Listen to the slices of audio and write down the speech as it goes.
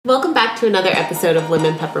Welcome back to another episode of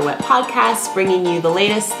Lemon Pepper Wet Podcast, bringing you the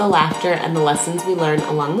latest, the laughter, and the lessons we learn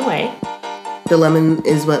along the way. The lemon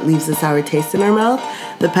is what leaves a sour taste in our mouth.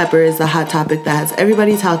 The pepper is the hot topic that has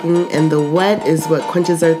everybody talking. And the wet is what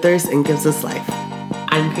quenches our thirst and gives us life.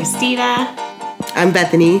 I'm Christina. I'm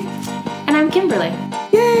Bethany. And I'm Kimberly.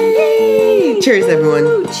 Yay! Cheers, everyone.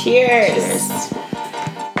 Ooh, cheers.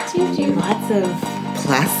 Lots of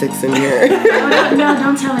plastics in here. No,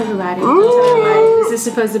 don't tell everybody. This is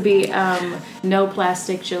supposed to be No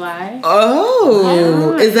Plastic July.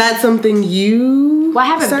 Oh, is that something you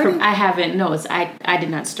Well, started? I haven't. No, I did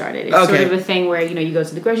not start it. It's Okay. sort of a thing where, you go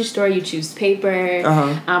to the grocery store, you choose paper.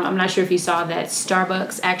 I'm not sure if you saw that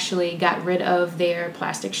Starbucks actually got rid of their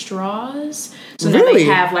plastic straws. So now Really? they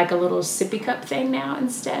have like a little sippy cup thing now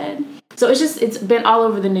instead. So it's been all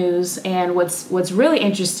over the news, and what's really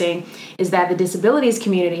interesting is that the disabilities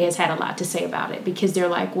community has had a lot to say about it, because they're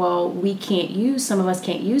like, well, some of us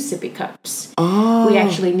can't use sippy cups. Oh. We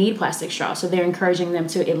actually need plastic straws. So they're encouraging them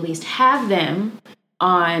to at least have them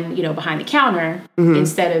on, behind the counter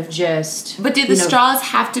instead of just... But do the straws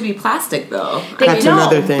have to be plastic, though? That's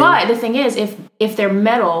another thing. But the thing is, if they're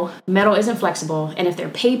metal isn't flexible, and if they're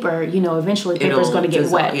paper, eventually paper is going to get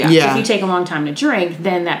dissolve, wet. yeah. If you take a long time to drink,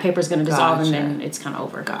 then that paper is going to dissolve, Gotcha. and then it's kind of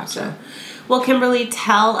over. Gotcha. Well, Kimberly,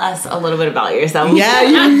 tell us a little bit about yourself. Yeah,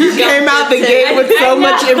 you came out the gate with so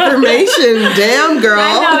much information. Damn, girl.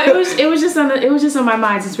 I know it was just on my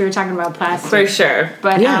mind since we were talking about plastic. For sure.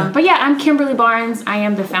 But yeah, I'm Kimberly Barnes. I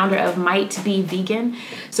am the founder of Might Be Vegan.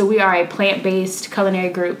 So we are a plant-based culinary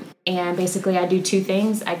group. And basically, I do two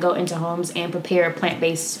things. I go into homes and prepare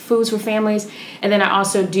plant-based foods for families. And then I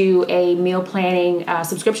also do a meal planning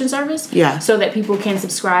subscription service. Yeah. So that people can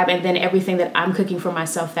subscribe. And then everything that I'm cooking for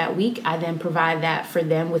myself that week, I then provide that for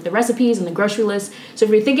them with the recipes and the grocery list. So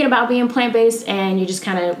if you're thinking about being plant-based and you just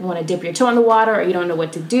kind of want to dip your toe in the water, or you don't know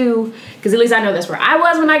what to do, because at least I know that's where I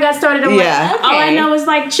was when I got started. I'm like, okay. all I know is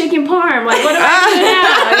like chicken parm. Like, what do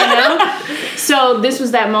I do now? So this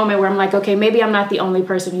was that moment where I'm like, okay, maybe I'm not the only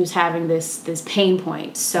person who's having this pain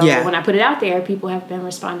point. So when I put it out there, people have been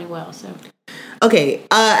responding well. So Okay,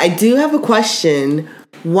 I do have a question.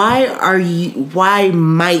 Why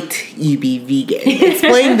might you be vegan?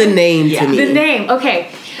 Explain the name to me. the name,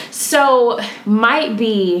 okay. So might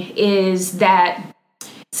be is that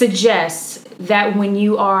suggests that when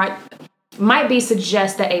you are... Might be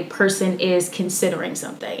suggests that a person is considering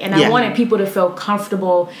something. And I wanted people to feel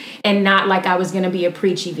comfortable and not like I was going to be a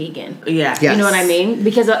preachy vegan. Yeah. Yes. You know what I mean?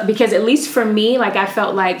 Because at least for me, like I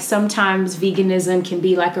felt like sometimes veganism can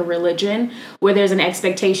be like a religion where there's an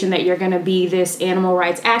expectation that you're going to be this animal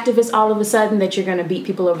rights activist all of a sudden, that you're going to beat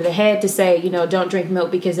people over the head to say, don't drink milk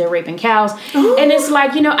because they're raping cows. And it's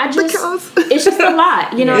like, it's just a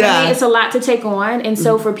lot. You know what I mean? It's a lot to take on. And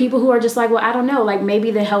so for people who are just like, well, I don't know, like maybe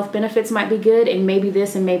the health benefits might be good and maybe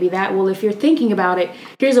this and maybe that. Well, if you're thinking about it,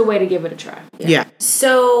 here's a way to give it a try. Yeah.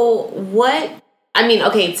 So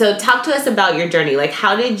so talk to us about your journey. Like,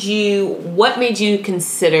 what made you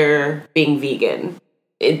consider being vegan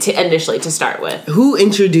initially to start with? Who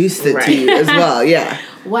introduced it to you as well? Yeah.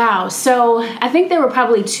 Wow. So I think there were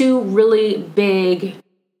probably two really big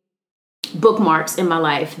bookmarks in my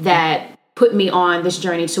life that put me on this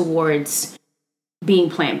journey towards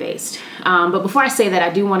being plant-based. But before I say that,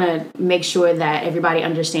 I do want to make sure that everybody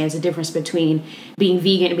understands the difference between being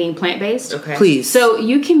vegan and being plant-based. Okay. Please. So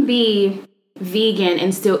you can be vegan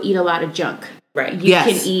and still eat a lot of junk. Right. You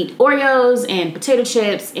can eat Oreos and potato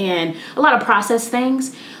chips and a lot of processed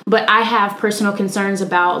things. But I have personal concerns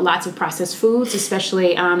about lots of processed foods,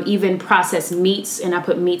 especially even processed meats, and I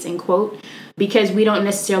put meats in quote, because we don't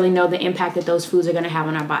necessarily know the impact that those foods are going to have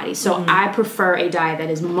on our bodies. So I prefer a diet that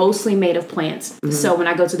is mostly made of plants. So when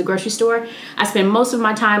I go to the grocery store, I spend most of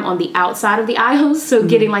my time on the outside of the aisles, so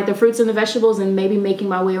getting like the fruits and the vegetables and maybe making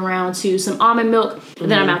my way around to some almond milk, and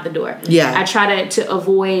then I'm out the door. Yeah. I try to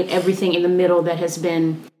avoid everything in the middle that has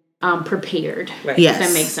been prepared, Right. if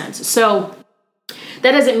that makes sense. So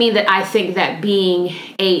that doesn't mean that I think that being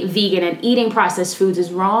a vegan and eating processed foods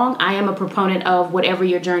is wrong. I am a proponent of whatever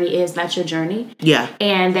your journey is, that's your journey. Yeah.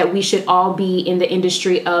 And that we should all be in the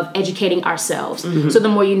industry of educating ourselves. So the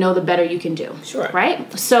more you know, the better you can do. Sure.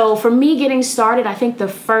 Right? So for me getting started, I think the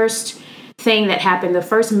first thing that happened, the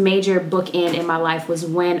first major bookend in my life was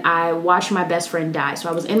when I watched my best friend die. So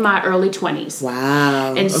I was in my early 20s.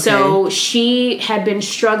 Wow. And so she had been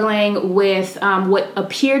struggling with what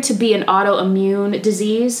appeared to be an autoimmune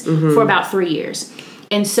disease for about 3 years.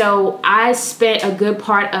 And so I spent a good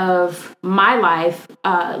part of my life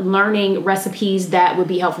learning recipes that would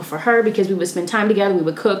be helpful for her because we would spend time together, we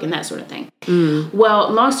would cook and that sort of thing.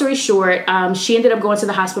 Well, long story short, she ended up going to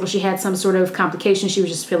the hospital. She had some sort of complication. She was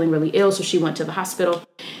just feeling really ill, so she went to the hospital.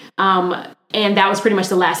 And that was pretty much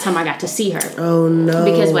the last time I got to see her. Oh, no.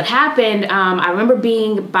 Because what happened, I remember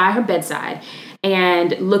being by her bedside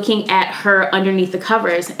and looking at her underneath the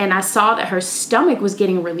covers, and I saw that her stomach was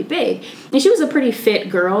getting really big. And she was a pretty fit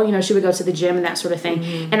girl, you know, she would go to the gym and that sort of thing.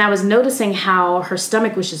 And I was noticing how her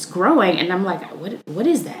stomach was just growing, and I'm like, what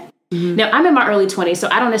is that? Now, I'm in my early 20s, so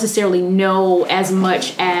I don't necessarily know as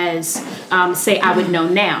much as, say, I would know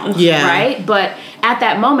now, right? But at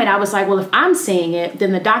that moment, I was like, well, if I'm seeing it,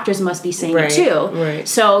 then the doctors must be seeing it too. Right.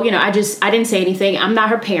 So, you know, I didn't say anything. I'm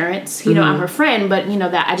not her parents, you know, I'm her friend, but, you know,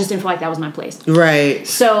 that I just didn't feel like that was my place. Right.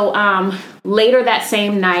 So later that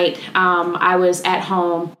same night, I was at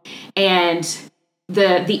home, and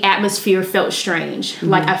the atmosphere felt strange.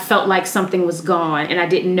 Like I felt like something was gone, and I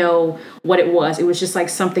didn't know what it was. It was just like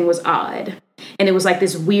something was odd. And it was like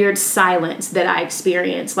this weird silence that I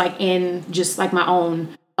experienced, like in just like my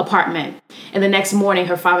own apartment. And the next morning,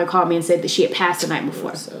 her father called me and said that she had passed the night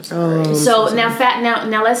before.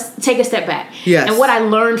 Now let's take a step back. Yes. And what I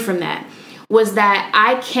learned from that was that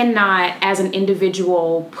I cannot, as an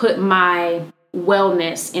individual, put my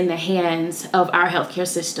wellness in the hands of our healthcare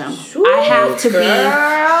system. I have to be.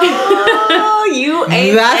 You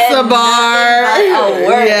ain't. That's a bar. A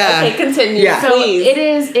word. Yeah. Okay, continue. Yeah. So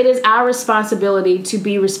please. it is our responsibility to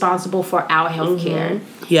be responsible for our healthcare.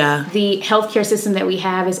 Yeah. The healthcare system that we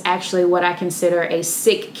have is actually what I consider a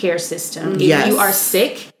sick care system. If you are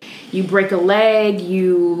sick, you break a leg,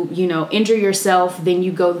 you injure yourself, then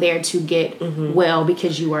you go there to get well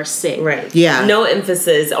because you are sick. Right. Yeah. No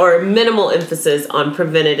emphasis or minimal emphasis on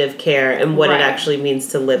preventative care and what it actually means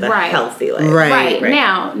to live a healthy life. Right.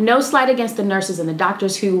 Now, no slight against the nurses and the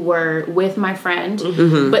doctors who were with my friend,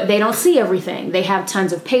 but they don't see everything. They have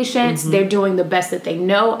tons of patients. They're doing the best that they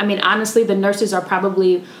know. I mean, honestly, the nurses are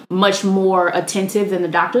probably much more attentive than the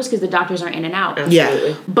doctors because the doctors are in and out.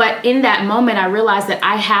 Absolutely. Yeah. But in that moment, I realized that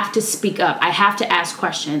I have to speak up. I have to ask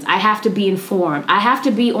questions. I have to be informed. I have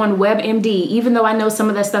to be on WebMD, even though I know some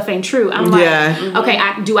of that stuff ain't true. I'm like,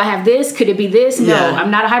 okay, do I have this? Could it be this? No,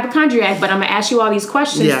 I'm not a hypochondriac, but I'm going to ask you all these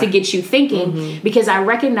questions to get you thinking because I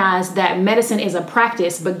recognize that medicine is a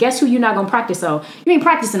practice, but guess who you're not going to practice on? You ain't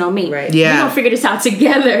practicing on me. Right. We're going to figure this out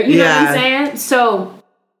together. You know what I'm saying? So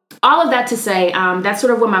all of that to say, that's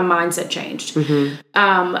sort of when my mindset changed.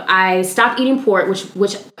 I stopped eating pork,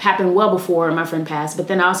 which happened well before my friend passed, but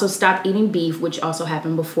then I also stopped eating beef, which also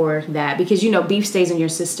happened before that, because, beef stays in your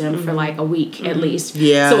system for like a week at least.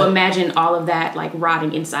 Yeah. So imagine all of that like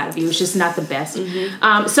rotting inside of you. It's just not the best.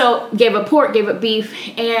 So gave up pork, gave up beef,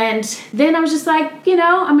 and then I was just like,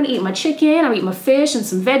 I'm going to eat my chicken, I'll eat my fish and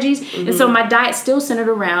some veggies. And so my diet still centered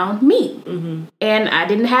around meat. And I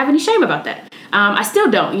didn't have any shame about that. I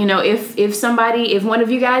still don't. If one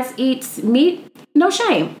of you guys eats meat, no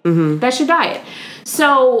shame. That's your diet.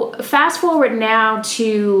 So fast forward now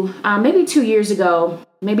to maybe 2 years ago,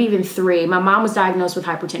 maybe even 3, my mom was diagnosed with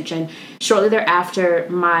hypertension. Shortly thereafter,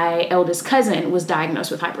 my eldest cousin was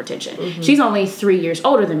diagnosed with hypertension. She's only 3 years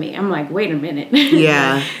older than me. I'm like, wait a minute.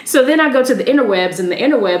 Yeah. So then I go to the interwebs, and the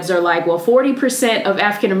interwebs are like, well, 40% of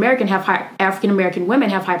African American women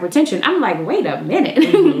have hypertension. I'm like, wait a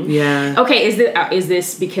minute. Yeah. Okay, is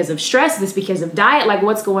this because of stress? Is this because of diet? Like,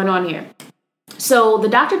 what's going on here? So the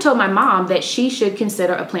doctor told my mom that she should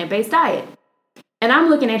consider a plant-based diet. And I'm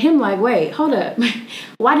looking at him like, wait, hold up.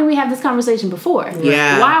 Why didn't we have this conversation before?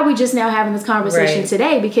 Yeah. Why are we just now having this conversation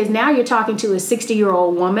today? Because now you're talking to a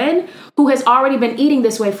 60-year-old woman who has already been eating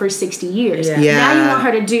this way for 60 years. Yeah. Now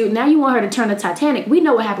you want her to turn the Titanic. We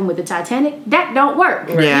know what happened with the Titanic. That don't work.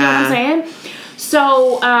 Yeah. You know what I'm saying?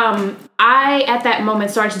 So I, at that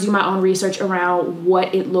moment, started to do my own research around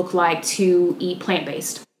what it looked like to eat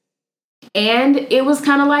plant-based. And it was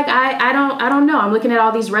kind of like, I don't know. I'm looking at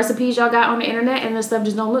all these recipes y'all got on the internet, and this stuff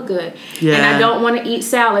just don't look good. Yeah. And I don't want to eat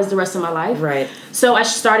salads the rest of my life. Right. So I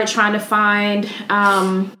started trying to find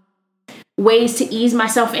ways to ease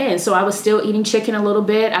myself in. So I was still eating chicken a little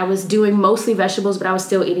bit. I was doing mostly vegetables, but I was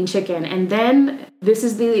still eating chicken. And then this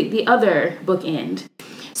is the other bookend.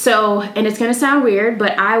 So, and it's going to sound weird,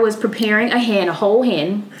 but I was preparing a whole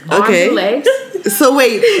hen, arms and legs. So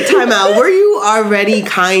wait, time out. Were you already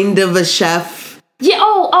kind of a chef? Yeah.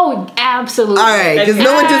 Oh, absolutely. All right, because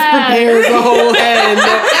no one just prepares a whole hen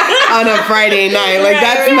on a Friday night. Like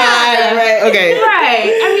that's not right. Okay.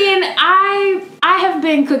 Right. I mean, I have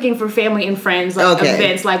have been cooking for family and friends, like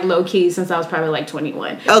events, like low key, since I was probably like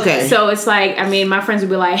 21. Okay. So it's like, I mean, my friends would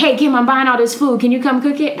be like, "Hey, Kim, I'm buying all this food. Can you come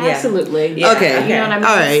cook it?" Yeah. Absolutely. Yeah. Okay. You know what I mean?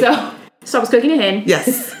 All right. So I was cooking it in.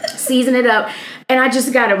 Yes. Season it up. And I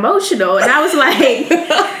just got emotional. And I was like,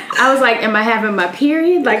 am I having my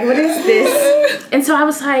period? Like, what is this? And so I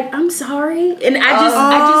was like, I'm sorry. And I just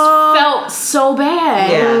felt so bad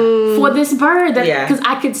for this bird because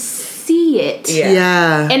I could see it.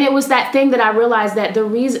 Yeah. And it was that thing that I realized that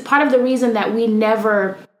part of the reason that we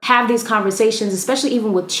never have these conversations, especially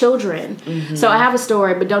even with children. Mm-hmm. So I have a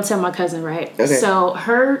story, but don't tell my cousin, right? Okay. So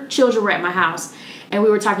her children were at my house. And we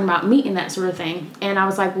were talking about meat and that sort of thing. And I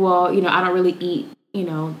was like, well, I don't really eat,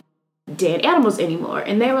 dead animals anymore.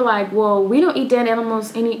 And they were like, well, we don't eat dead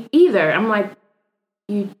animals either. I'm like,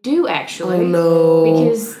 you do actually. Oh, no.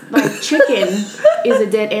 Because, like, chicken is a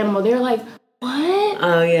dead animal. They're like, what?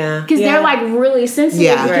 Oh, yeah. Because they're, like, really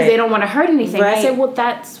sensitive because they don't want to hurt anything. Right. I said, well,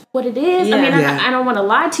 that's what it is. Yeah. I mean, I don't want to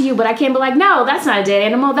lie to you, but I can't be like, no, that's not a dead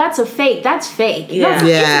animal. That's a fake. That's fake. Yeah.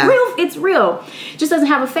 No, it's real. It just doesn't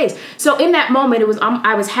have a face. So in that moment, it was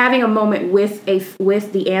I was having a moment with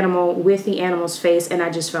the animal's face, and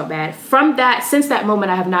I just felt bad. Since that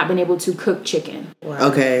moment, I have not been able to cook chicken. Wow.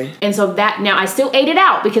 Okay. And so now I still ate it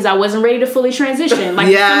out because I wasn't ready to fully transition.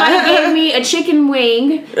 Like somebody gave me a chicken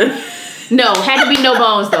wing. No, had to be no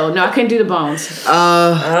bones though. No, I couldn't do the bones.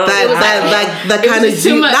 That kind of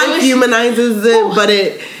humanizes it, but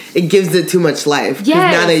it gives it too much life. Because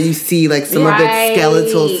now that you see like some of its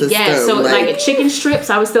skeletal system. Yeah, so like chicken strips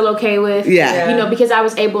I was still okay with. Yeah. Because I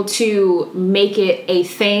was able to make it a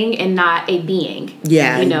thing and not a being.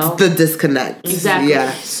 Yeah. The disconnect. Exactly.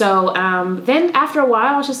 Yeah. So then after a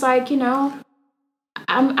while I was just like,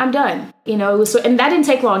 I'm done. It was and that didn't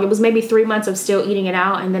take long. It was maybe 3 months of still eating it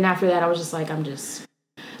out, and then after that I was just like, I'm just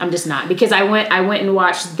not, because I went and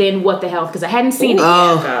watched Then What the Health because I hadn't seen it yet.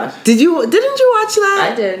 Gosh. Didn't you watch that?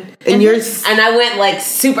 I did. And I went like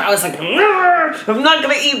super. I was like, I'm not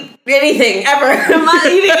gonna eat anything ever. I'm not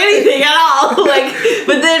eating anything at all.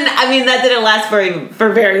 But then that didn't last for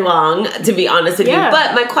very long, to be honest with you.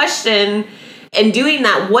 But my question in doing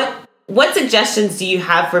that, what suggestions do you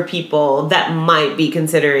have for people that might be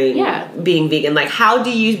considering being vegan? Like, how do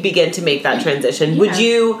you begin to make that transition? Would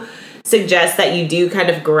you suggest that you do kind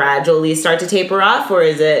of gradually start to taper off, or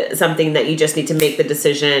is it something that you just need to make the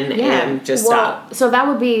decision and just stop? So that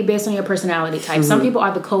would be based on your personality type. Mm-hmm. Some people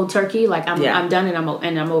are the cold turkey, like I'm done and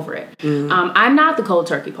I'm over it. Mm-hmm. I'm not the cold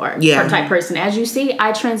turkey type person. As you see,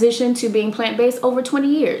 I transitioned to being plant-based over 20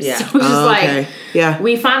 years. Yeah. So it's just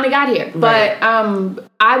we finally got here. Right. But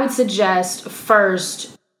I would suggest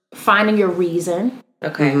first finding your reason.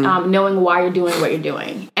 Okay. Knowing why you're doing what you're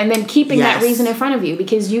doing, and then keeping that reason in front of you,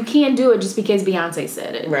 because you can't do it just because Beyonce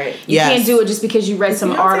said it. Right. You can't do it just because you read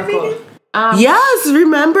some article. Yes,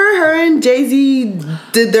 remember her and Jay-Z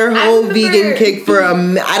did their whole vegan kick for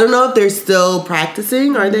I don't know if they're still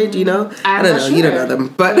practicing. Are they? Do you know? I don't know. Sure. You don't know them,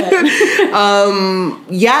 but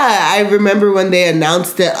I remember when they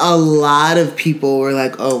announced it, a lot of people were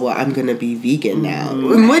like, "Oh, well, I'm gonna be vegan now."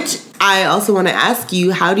 Which I also want to ask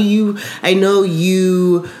you, I know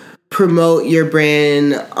you promote your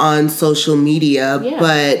brand on social media,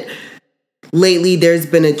 but lately there's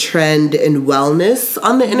been a trend in wellness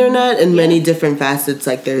on the internet in many different facets.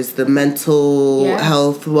 Like there's the mental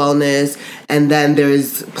health wellness, and then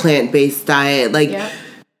there's plant-based diet. Like,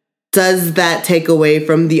 does that take away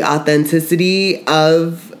from the authenticity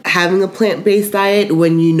of having a plant-based diet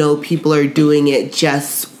when people are doing it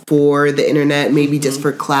just for the internet, maybe just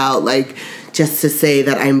for clout, like just to say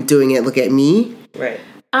that I'm doing it, look at me? Right.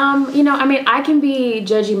 I can be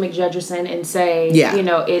Judgy McJudgerson and say,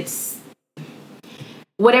 it's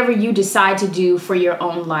whatever you decide to do for your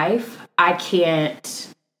own life. I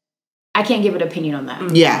can't give an opinion on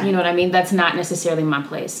that. Yeah. You know what I mean? That's not necessarily my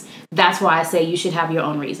place. That's why I say you should have your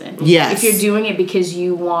own reason. Yes. If you're doing it because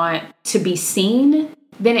you want to be seen,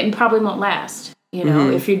 then it probably won't last.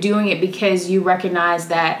 If you're doing it because you recognize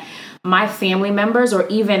that my family members, or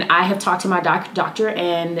even I have talked to my doctor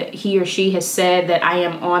and he or she has said that I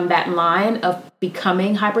am on that line of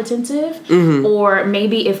becoming hypertensive, or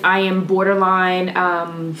maybe if I am borderline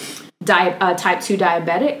type 2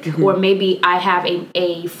 diabetic, or maybe I have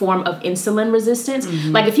a form of insulin resistance.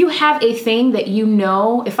 Like if you have a thing that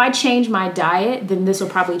if I change my diet, then this will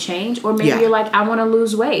probably change. Or maybe you're like, I want to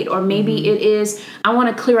lose weight, or maybe it is, I want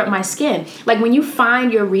to clear up my skin. Like when you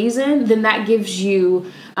find your reason, then that gives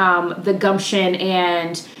you the gumption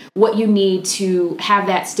and what you need to have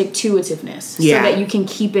that stick-to-itiveness so that you can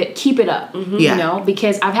keep it up,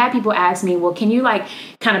 because I've had people ask me, well, can you like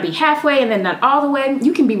kind of be halfway and then not all the way?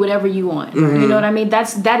 You can be whatever you want. You know what I mean?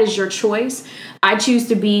 That is your choice. I choose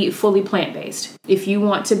to be fully plant-based. If you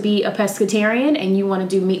want to be a pescatarian and you want to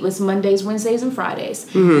do meatless Mondays, Wednesdays, and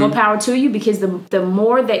Fridays, more power to you, because the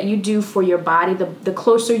more that you do for your body, the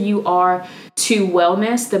closer you are to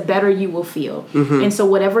wellness, the better you will feel. And so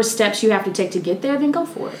whatever steps you have to take to get there, then go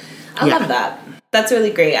for it. I love that. That's really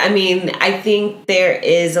great. I mean, I think there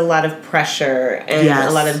is a lot of pressure and a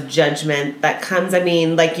lot of judgment that comes. I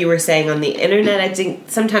mean, like you were saying on the internet, I think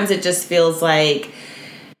sometimes it just feels like,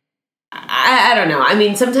 I don't know. I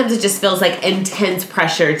mean, sometimes it just feels like intense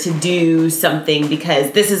pressure to do something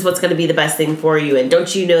because this is what's going to be the best thing for you. And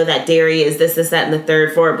don't you know that dairy is this, that, and the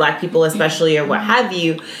third for Black people especially, or what have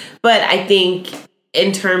you. But I think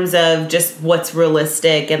in terms of just what's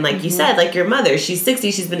realistic, and like you said, like your mother, she's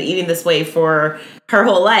 60, she's been eating this way for her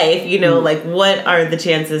whole life, you know, like what are the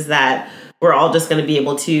chances that we're all just going to be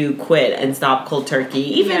able to quit and stop cold turkey,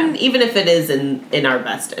 even if it is in our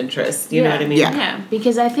best interest, you know what I mean? Yeah,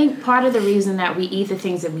 because I think part of the reason that we eat the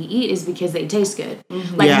things that we eat is because they taste good.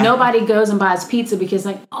 Like nobody goes and buys pizza because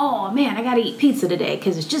like, oh man, I got to eat pizza today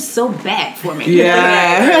because it's just so bad for me.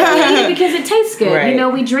 Yeah. Because it tastes good. Right. You know,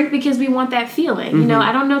 we drink because we want that feeling. You know,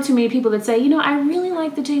 I don't know too many people that say, you know, I really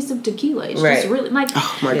like the taste of tequila. It's just really like,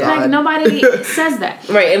 oh my God. Like nobody says that.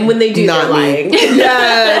 Right, and when they do, they're lying.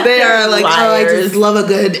 Yeah, they are like, oh, I just love a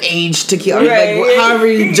good aged tequila. Right. Like, however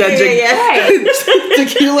you judging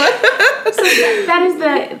tequila. So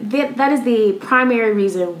that is the primary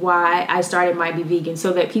reason why I started Might Be Vegan,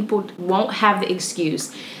 so that people won't have the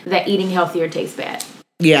excuse that eating healthier tastes bad.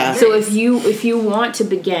 Yeah. So if you want to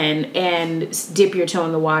begin and dip your toe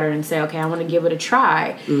in the water and say, okay, I want to give it a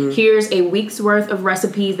try, here's a week's worth of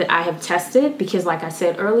recipes that I have tested, because like I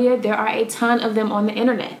said earlier, there are a ton of them on the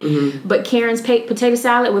internet. But Karen's potato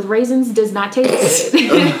salad with raisins does not taste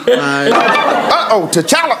good. Uh-oh,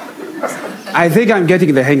 T'Challa. I think I'm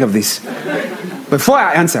getting the hang of this. Before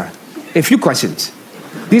I answer, a few questions.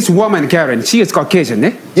 This woman, Karen, she is Caucasian,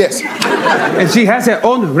 eh? Yes. And she has her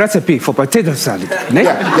own recipe for potato salad, eh?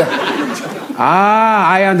 Yeah. Ah,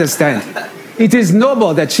 I understand. It is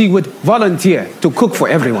noble that she would volunteer to cook for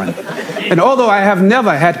everyone. And although I have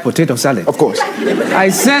never had potato salad, Of course. I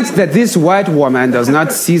sense that this white woman does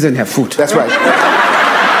not season her food. That's right.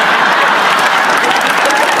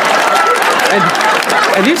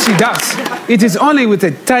 And if she does, it is only with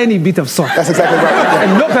a tiny bit of salt. That's exactly right. Yeah.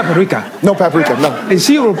 And no paprika. No paprika, no. And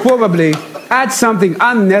she will probably add something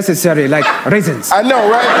unnecessary like raisins. I know,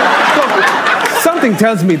 right? So, something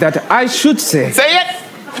tells me that I should say, Say it.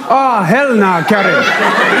 oh, hell nah, Karen.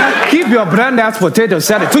 Keep your brand-ass potato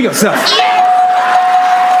salad to yourself.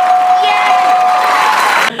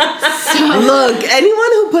 Look,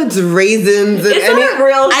 anyone who puts raisins in Is that a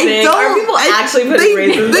real thing? Are people actually putting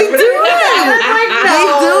raisins? They do it. They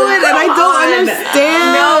do it, and I don't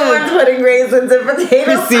understand. No one's putting raisins in potato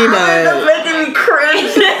Christina. salad. That's making me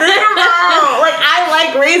cringe. Like, I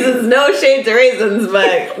like raisins. No shade to raisins,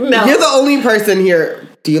 but no. You're the only person here.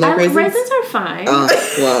 Do you like raisins? Raisins are fine. Oh,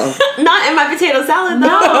 well. Not in my potato salad, though.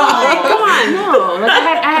 Like, come on. No, like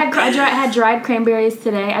I had dried cranberries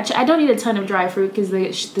today. I don't eat a ton of dry fruit because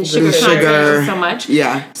the sugar content is so much.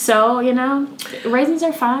 Yeah. So, you know, raisins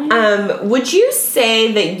are fine. Would you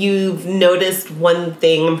say that you've noticed one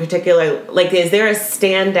thing in particular? Like, is there a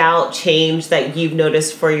standout change that you've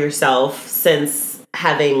noticed for yourself since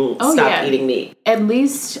having stopped eating meat? At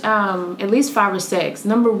least 5 or 6.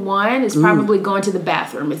 Number 1 is probably going to the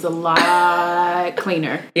bathroom. It's a lot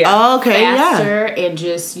cleaner. Yeah. Oh, okay, Faster, and you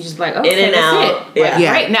just like, oh, In and out. It. Yeah. Like,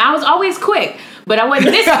 Yeah. Right now, I was always quick, but I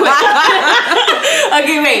wasn't this quick.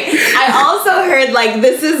 Okay, wait. I also heard, like,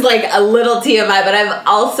 this is like a little TMI, but I've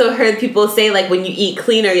also heard people say, like, when you eat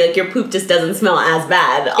cleaner, like, your poop just doesn't smell as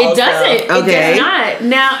bad. It doesn't. Okay. It does not.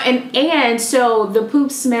 Now, and so the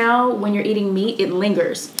poop smell when you're eating meat, it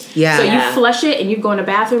lingers. Yeah. So Yeah. you flush it and you go in the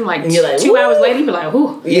bathroom like, And you're like, 2 hours "Woo." later, you be like,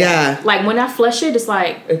 ooh. Yeah. Like when I flush it, it's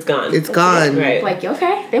like, It's gone. It's gone. Right. like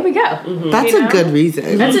okay, there we go. That's You know? a good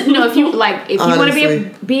reason. That's it. No, if you want to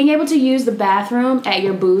Honestly. being able to use the bathroom at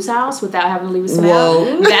your booze house without having to leave a smell.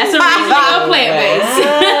 Whoa. That's a reason to go plant based.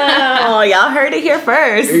 Oh, y'all heard it here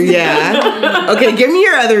first. Yeah. Okay, give me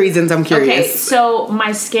your other reasons. I'm Okay, curious. so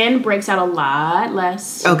my skin breaks out a lot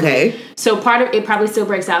less. Okay. So part of it probably still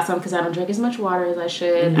breaks out some because I don't drink as much water as I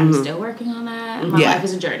should. I'm still working on that. My Yeah. life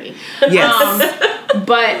is a journey. Yes.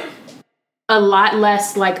 But a lot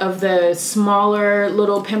less like of the smaller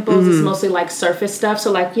little pimples. It's mostly like surface stuff.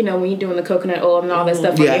 So like, you know, when you're doing the coconut oil and all that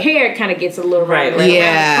stuff on Yeah. your hair, it kind of gets a little Right. around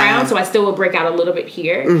Yeah. the crown. So I still will break out a little bit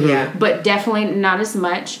here. Yeah. But definitely not as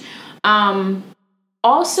much.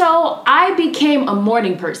 Also, I became a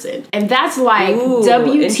morning person, and that's like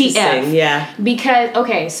WTF. Yeah.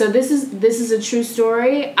 Because so this is a true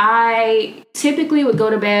story. I typically would go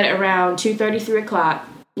to bed around 2:30, 3 o'clock.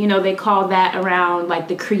 You know, they call that around like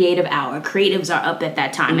the creative hour. Creatives are up at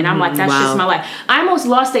that time, and I'm like, that's just my life. I almost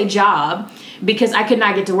lost a job because I could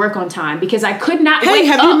not get to work on time because I could not. Hey,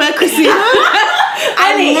 have you met Christina?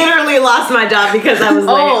 I literally lost my job because I was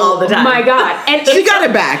late all the time. Oh my God. And She got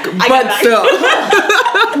it back, but still.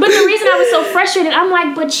 But the reason I was so frustrated, I'm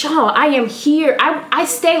like, but y'all, I am here. I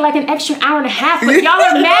stayed like an extra hour and a half, but y'all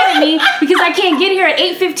are mad at me because I can't get here at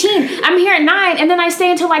 8:15. I'm here at 9, and then I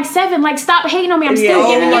stay until like 7. Like, stop hating on me. I'm still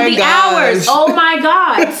giving you the hours. Oh my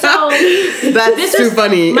God. So that's too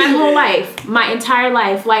funny. My whole life, my entire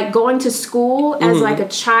life, like going to school as like a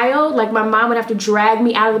child, like my mom would have to drag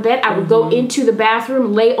me out of the bed. I would go into the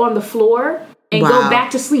bathroom, lay on the floor, and go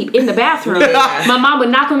back to sleep in the bathroom. My mom would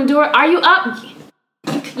knock on the door. Are you up?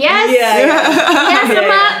 Yes. Yes, I'm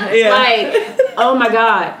up. Yeah. Like, oh my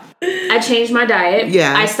God. I changed my diet.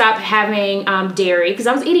 Yeah. I stopped having dairy because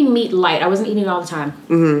I was eating meat light. I wasn't eating it all the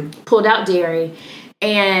time. Pulled out dairy,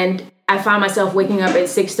 and I found myself waking up at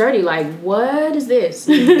 6:30. Like, what is this?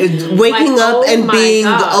 Waking up and being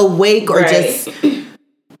awake, or just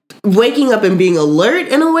waking up and being alert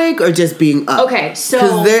and awake, or just being up? Okay, so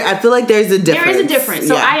because I feel like there's a difference. There is a difference.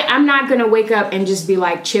 So I'm not gonna wake up and just be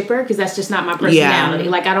like chipper because that's just not my personality.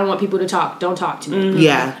 Like, I don't want people to talk. Don't talk to me.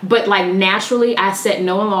 Yeah. But like naturally, I set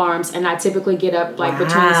no alarms, and I typically get up like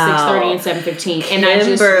between 6:30 and 7:15, and I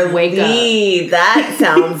just wake up. That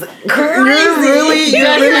sounds crazy.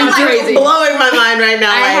 That sounds crazy. Blowing my mind right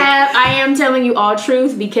now. I am telling you all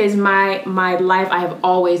truth because my life, I have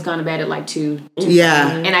always gone to bed at like 2. Yeah.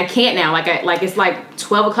 And I can't now. Like it's like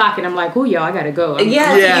 12 o'clock, and I'm like, oh, yo, I gotta go. So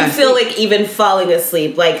you feel like even falling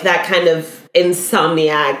asleep, like that kind of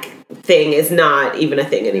insomniac thing is not even a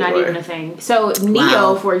thing anymore. Not even a thing. So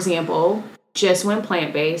Neo, for example, just went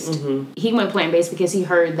plant-based. He went plant-based because he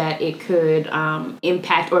heard that it could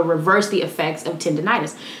impact or reverse the effects of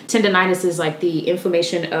tendinitis. Tendinitis is like the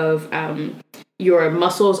inflammation of your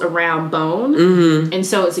muscles around bone, and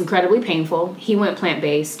so it's incredibly painful. He went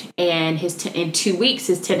plant-based, and in 2 weeks,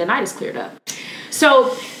 his tendinitis cleared up.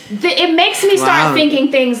 So it makes me start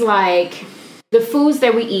thinking things like, the foods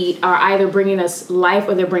that we eat are either bringing us life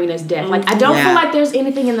or they're bringing us death. Like, I don't feel like there's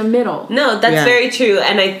anything in the middle. No, that's very true.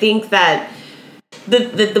 And I think that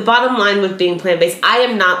the bottom line with being plant-based, I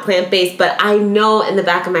am not plant-based, but I know in the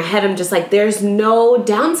back of my head, I'm just like, there's no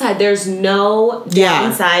downside. There's no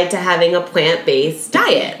downside to having a plant-based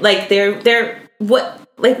diet. Like, why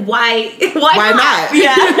not?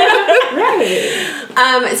 Yeah.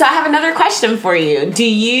 Right. So I have another question for you.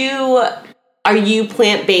 Are you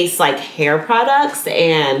plant-based, like hair products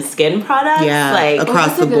and skin products? Yeah, like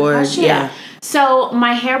across the board. Question. Yeah. So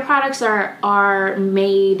my hair products are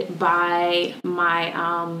made by my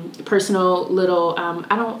personal little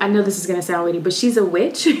I know this is gonna sound weird, but she's a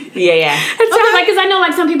witch. Yeah. It sounds like, because I know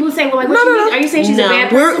like some people say, well, like, are you saying she's a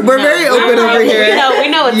bad person? We're very open over here. We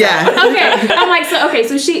know it's Okay. I'm like, so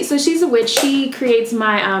she's a witch. She creates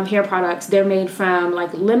my hair products. They're made from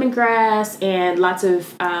like lemongrass and lots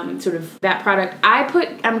of sort of that product. I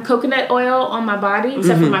put coconut oil on my body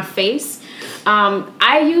except for my face.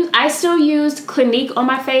 I still used Clinique on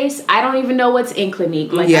my face. I don't even know what's in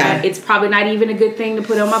Clinique. Like, it's probably not even a good thing to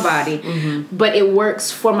put on my body, but it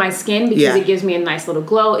works for my skin because it gives me a nice little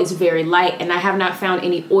glow. It's very light, and I have not found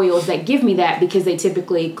any oils that give me that because they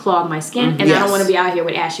typically clog my skin, and I don't want to be out here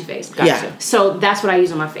with ashy face. Gotcha. So that's what I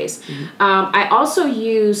use on my face. I also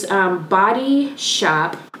use Body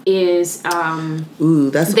Shop. That's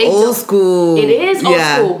old school. It is old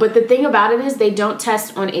school, but the thing about it is they don't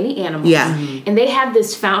test on any animals. Yeah. And they have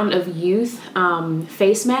this Fountain of Youth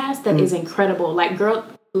face mask that is incredible. Like, girl,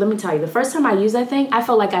 let me tell you, the first time I used that thing, I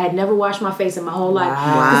felt like I had never washed my face in my whole life.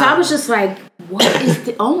 Because I was just like, what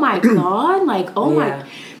is oh my God? Like, my.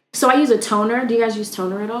 So I use a toner. Do you guys use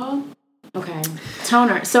toner at all? Okay.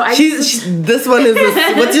 Toner. So this one is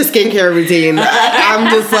what's your skincare routine? I'm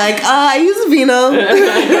just like, I use Vino.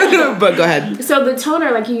 But go ahead. So the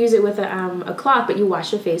toner, like, you use it with a cloth, but you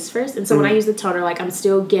wash your face first. And so when I use the toner, like, I'm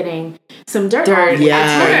still getting some dirt off.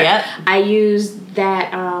 I use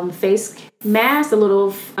that face mask, the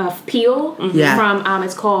little peel from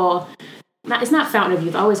it's called it's not fountain of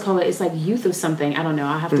youth. I always call it, it's like youth of something. I don't know.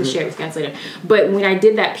 I'll have to share it with you guys later. But when I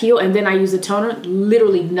did that peel and then I used a toner,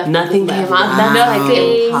 literally nothing came left. off. That's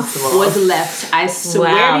Nothing impossible. was left. I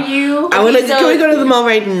swear to you. Can we go to the mall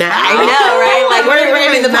right now? I know, right? Like we're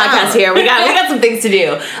ending the podcast here. We got some things to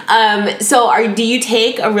do. So do you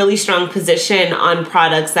take a really strong position on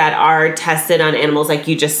products that are tested on animals? Like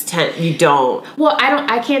you don't? Well,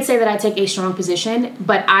 I can't say that I take a strong position,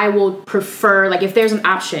 but I will prefer, like, if there's an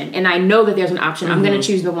option and I know that there's an option, I'm going to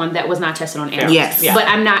choose the one that was not tested on animals. Yes. Yeah. But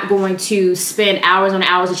I'm not going to spend hours on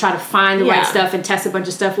hours to try to find the right stuff and test a bunch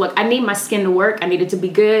of stuff. Look, I need my skin to work. I need it to be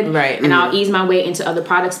good. Right. And I'll ease my way into other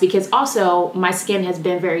products because also my skin has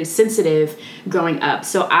been very sensitive growing up.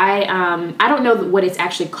 So I don't know what it's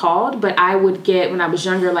actually called, but I would get, when I was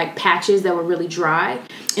younger, like patches that were really dry.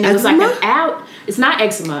 And it was like it's not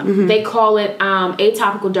eczema. They call it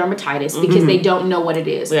atopical dermatitis because they don't know what it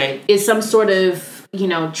is. Right. It's some sort of,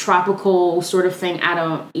 tropical sort of thing. I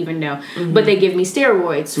don't even know. But they give me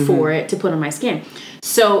steroids for it to put on my skin.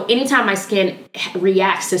 So anytime my skin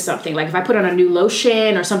reacts to something, like if I put on a new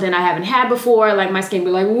lotion or something I haven't had before, like my skin be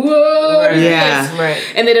like, whoa. Right. Yeah. Right.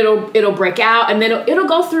 And then it'll break out and then it'll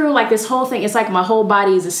go through like this whole thing. It's like my whole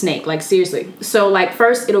body is a snake, like seriously. So like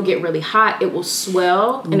first it'll get really hot, it will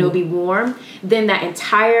swell and it'll be warm. Then that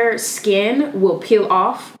entire skin will peel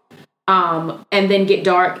off. And then get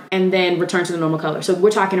dark and then return to the normal color. So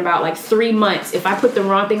we're talking about like 3 months. If I put the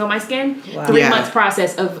wrong thing on my skin, 3 months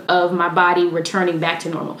process of my body returning back to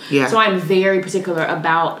normal. Yeah. So I'm very particular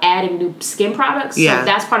about adding new skin products. So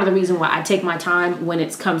that's part of the reason why I take my time when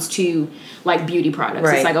it comes to like beauty products.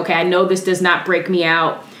 Right. It's like, okay, I know this does not break me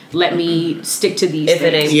out. Let me stick to these If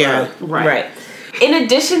things. it ain't right. In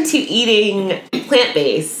addition to eating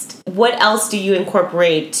plant-based, what else do you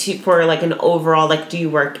incorporate for like an overall, like, do you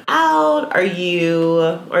work out? Are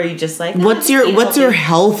you just like, What's your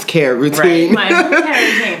healthcare routine? My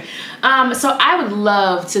healthcare routine. So I would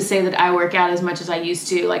love to say that I work out as much as I used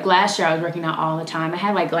to. Like last year I was working out all the time. I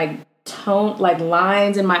had like tone, like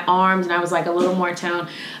lines in my arms and I was like a little more toned.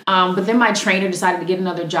 But then my trainer decided to get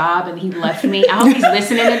another job and he left me. I hope he's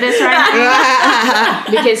listening to this right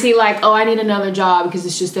now. Because he like, I need another job because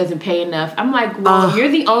this just doesn't pay enough. I'm like, well, you're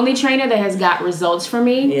the only trainer that has got results for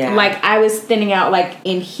me. Yeah. Like I was thinning out like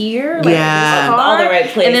in here, like this all the right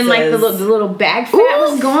places. and then like the little back fat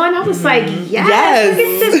was gone. I was like, yes. Look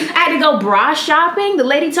at this. I had to go bra shopping. The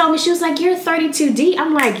lady told me, she was like, you're 32D.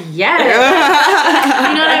 I'm like, yes.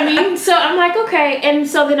 You know what I mean? So I'm like, okay. And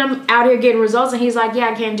so then I'm out here getting results and he's like, yeah,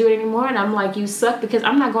 I can't do it anymore. And I'm like, you suck because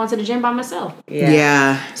I'm not going to the gym by myself.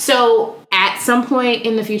 Yeah. So at some point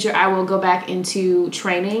in the future, I will go back into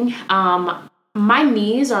training. My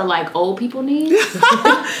knees are like old people knees.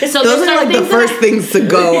 So those are like the first things to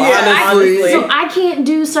go, honestly. So I can't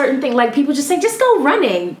do certain things. Like people just say, just go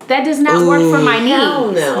running. That does not work for my knees.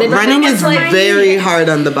 Hell no. Running is very hard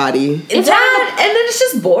on the body. It's hard. And then it's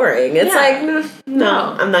just boring. It's like,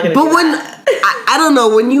 no, I'm not going to do that. I don't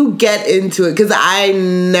know, when you get into it, because I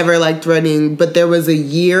never liked running, but there was a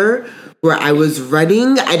year where I was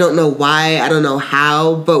running. I don't know why, I don't know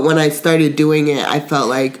how, but when I started doing it, I felt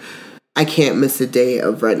like I can't miss a day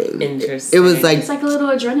of running. Interesting. It was like, it's like a little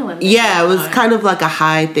adrenaline thing. Yeah, it was kind of like a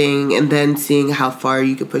high thing, and then seeing how far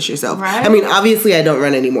you could push yourself. Right. I mean, obviously I don't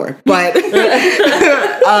run anymore, but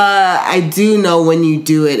I do know when you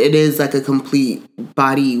do it, it is like a complete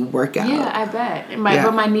body workout. Yeah, I bet.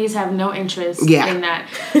 But my knees have no interest in that.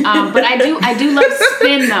 But I do love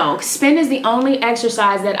spin though. Spin is the only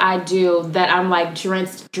exercise that I do that I'm like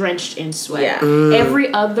drenched in sweat. Yeah.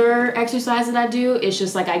 Every other exercise that I do, it's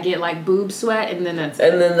just like I get like boob sweat and then that's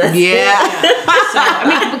it. And then that's So, I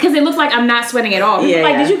mean, because it looks like I'm not sweating at all. People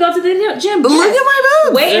did you go to the gym? Look at my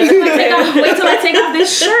boobs. Wait till I take off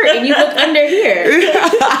this shirt and you look under here.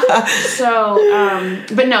 So,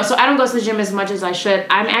 but no, so I don't go to the gym as much as I should.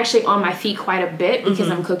 I'm actually on my feet quite a bit because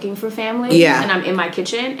I'm cooking for family. Yeah. And I'm in my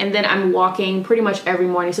kitchen. And then I'm walking pretty much every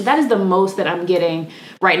morning. So that is the most that I'm getting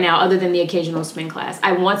right now, other than the occasional spin class.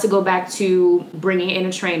 I want to go back to bringing in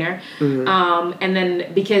a trainer. And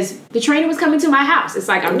then because the trainer was coming to my house. It's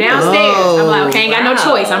like I'm downstairs. I'm like, okay, ain't got no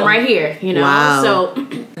choice. I'm right here, you know. Wow. So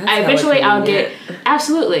I'll get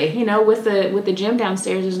absolutely, you know, with the gym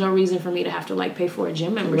downstairs, there's no reason for me to have to like pay for a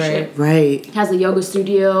gym membership. Right. It has the yoga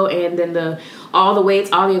studio and then all the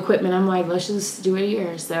weights, all the equipment. I'm like, let's just do it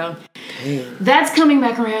here. So that's coming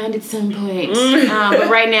back around at some point. But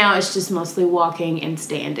right now it's just mostly walking and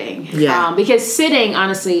standing. Yeah. Because sitting,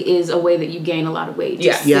 honestly, is a way that you gain a lot of weight.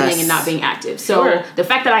 Just sitting and not being active. So the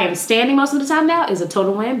fact that I am standing most of the time now is a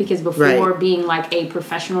total win because before being like a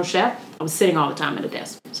professional chef, I was sitting all the time at a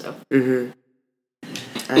desk. So I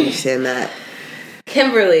understand that.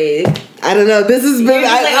 Kimberly, I don't know. This has been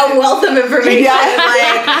a wealth of information.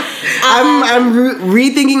 Yeah. I'm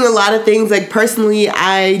rethinking a lot of things. Like personally,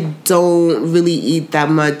 I don't really eat that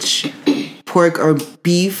much pork or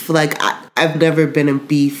beef. Like I've never been a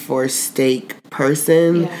beef or steak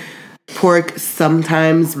person. Yeah. Pork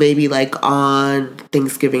sometimes, maybe like on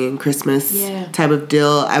Thanksgiving and Christmas type of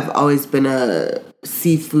deal. I've always been a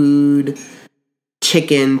seafood,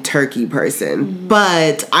 chicken, turkey person,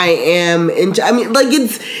 but I am like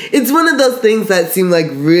it's one of those things that seem like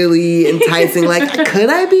really enticing. Like, could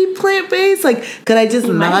I be plant-based? Like, could I just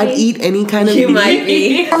not eat any kind of meat? You might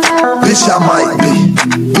be. Bitch, I might be.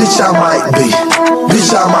 Bitch, I might be.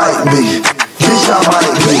 Bitch, I might be. Bitch, I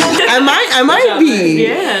might be. I might be.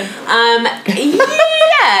 Yeah.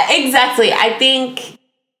 Yeah, exactly. I think,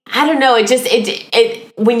 I don't know,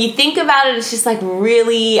 it when you think about it, it's just like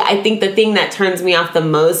really, I think the thing that turns me off the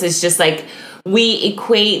most is just like we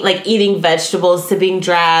equate like eating vegetables to being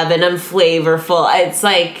drab and unflavorful. It's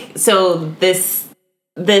like, so this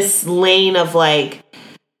lane of like,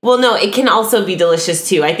 well, no, it can also be delicious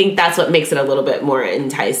too. I think that's what makes it a little bit more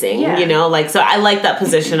enticing, you know? Like, so I like that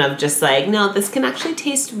position of just like, no, this can actually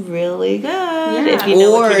taste really good if you know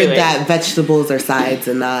what you're doing. That vegetables are sides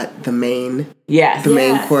and not the main. Yes. The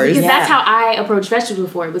main course. Because that's how I approached vegetables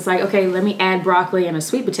before. It was like, okay, let me add broccoli and a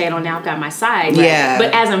sweet potato. Now I've got my side. Yeah.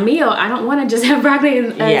 But as a meal, I don't want to just have broccoli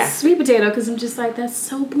and a sweet potato because I'm just like, that's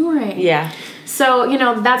so boring. Yeah. So, you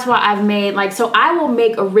know, that's why I've made, like, so I will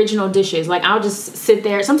make original dishes. Like, I'll just sit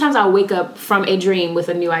there. Sometimes I'll wake up from a dream with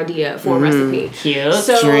a new idea for a recipe. Cute.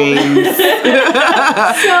 So, Dreams.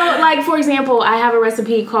 so, like, for example, I have a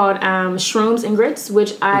recipe called shrooms and grits,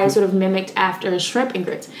 which I sort of mimicked after shrimp and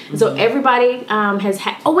grits. And so everybody has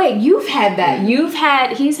had, oh, wait, you've had that.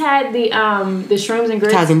 He's had the shrooms and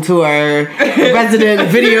grits. Talking to our resident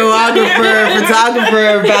videographer,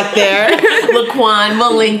 photographer back there. Laquan,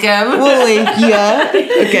 we'll link him. We'll link, yeah.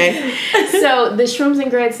 Okay. So the shrooms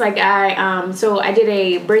and grits, like I did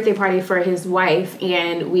a birthday party for his wife,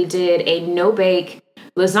 and we did a no-bake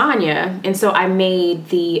lasagna, and so I made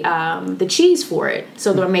the cheese for it.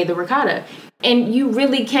 So I made the ricotta. And you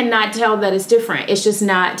really cannot tell that it's different. It's just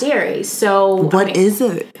not dairy. So What is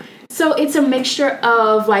it? So it's a mixture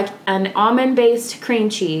of like an almond-based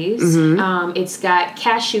cream cheese. It's got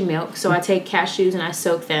cashew milk. So I take cashews and I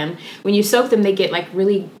soak them. When you soak them, they get like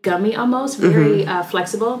really gummy almost, very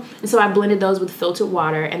flexible. And so I blended those with filtered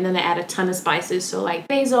water. And then I add a ton of spices. So like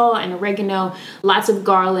basil and oregano, lots of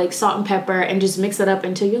garlic, salt and pepper, and just mix it up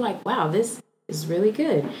until you're like, wow, this is really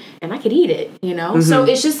good. And I could eat it, you know? So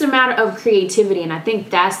it's just a matter of creativity. And I think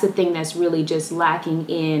that's the thing that's really just lacking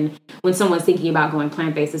in when someone's thinking about going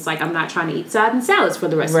plant-based. It's like, I'm not trying to eat salad and salads for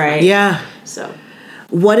the rest of my life. Yeah. So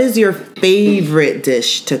what is your favorite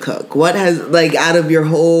dish to cook? What has, like, out of your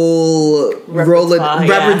whole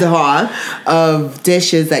repertoire of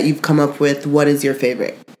dishes that you've come up with, what is your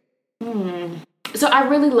favorite? So I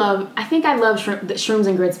love shrooms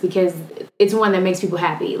and grits because it's one that makes people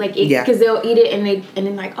happy. Like, because they'll eat it and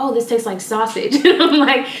then like, oh, this tastes like sausage. And I'm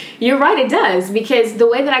like, you're right, it does. Because the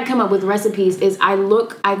way that I come up with recipes is I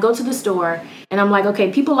go to the store and I'm like,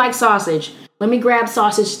 okay, people like sausage. Let me grab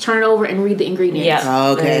sausage, turn it over, and read the ingredients. Yeah.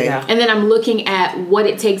 Okay. And then I'm looking at what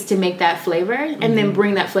it takes to make that flavor, and then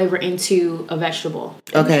bring that flavor into a vegetable.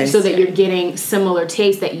 Okay. So that you're getting similar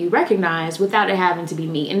taste that you recognize without it having to be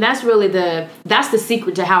meat. And that's really the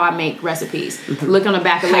secret to how I make recipes. Look on the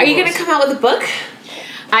back of labels. Are you going to come out with a book?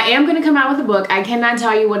 I am going to come out with a book. I cannot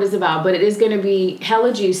tell you what it's about, but it is going to be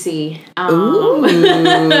hella juicy. Ooh.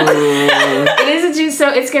 It is a juice, so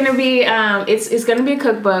it's going to be it's going to be a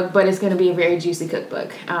cookbook, but it's going to be a very juicy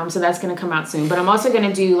cookbook. So that's going to come out soon. But I'm also going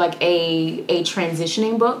to do like a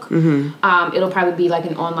transitioning book. It'll probably be like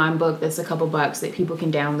an online book that's a couple bucks that people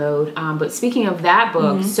can download. But speaking of that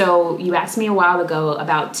book, so you asked me a while ago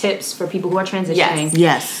about tips for people who are transitioning.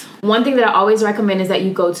 Yes. One thing that I always recommend is that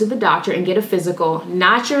you go to the doctor and get a physical,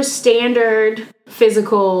 not your standard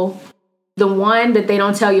physical, the one that they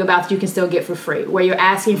don't tell you about that you can still get for free, where you're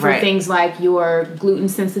asking for things like your gluten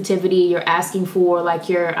sensitivity, you're asking for like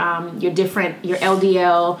your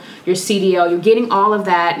LDL, your CDL, you're getting all of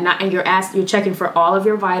that, and you're checking for all of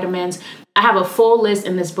your vitamins. I have a full list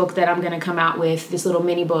in this book that I'm going to come out with, this little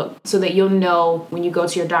mini book, so that you'll know when you go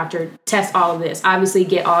to your doctor, test all of this. Obviously,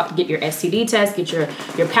 get your STD test, get your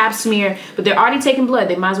pap smear, but they're already taking blood.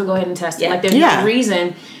 They might as well go ahead and test it. Like, there's no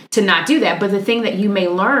reason to not do that. But the thing that you may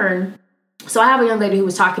learn, so I have a young lady who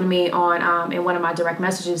was talking to me on in one of my direct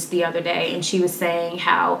messages the other day, and she was saying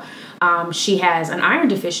how she has an iron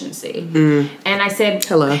deficiency. And I said,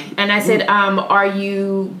 hello. And I said, are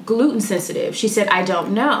you gluten sensitive? She said, I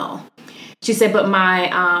don't know. She said, but my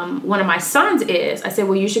one of my sons is. I said,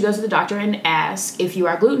 well, you should go to the doctor and ask if you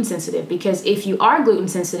are gluten sensitive, because if you are gluten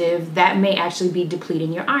sensitive, that may actually be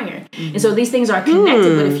depleting your iron. And so these things are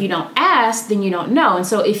connected, but if you don't ask, then you don't know. And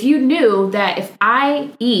so if you knew that if I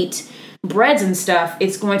eat breads and stuff,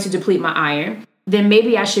 it's going to deplete my iron, then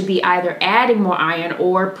maybe I should be either adding more iron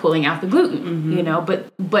or pulling out the gluten, you know,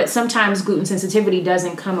 but sometimes gluten sensitivity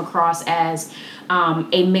doesn't come across as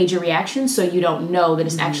a major reaction, so you don't know that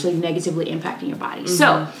it's actually negatively impacting your body.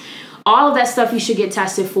 So all of that stuff you should get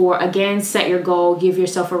tested for. Again, set your goal, give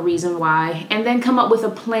yourself a reason why, and then come up with a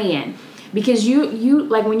plan. Because you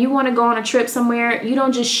like when you want to go on a trip somewhere, you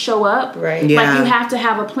don't just show up. Right. Yeah. Like you have to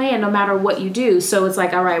have a plan no matter what you do. So it's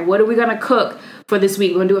like, all right, what are we going to cook for this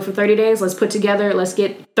week? We're going to do it for 30 days. Let's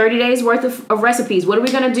get 30 days worth of recipes. What are we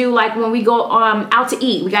going to do like when we go out to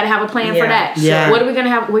eat? We got to have a plan for that. Yeah. What are we going to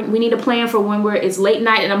have? We need a plan for when it's late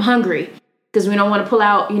night and I'm hungry. Because we don't want to pull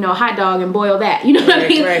out, a hot dog and boil that. You know what I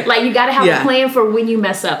mean? Right. Like you got to have a plan for when you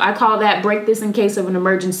mess up. I call that break this in case of an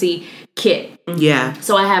emergency kit. Yeah.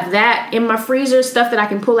 So I have that in my freezer, stuff that I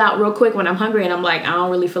can pull out real quick when I'm hungry and I'm like, I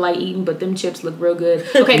don't really feel like eating, but them chips look real good.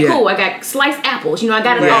 Okay, cool. I got sliced apples. I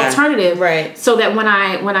got an alternative. Right. So that when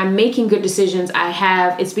I'm making good decisions,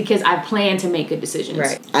 it's because I plan to make good decisions.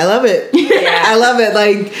 Right. I love it. Yeah. I love it.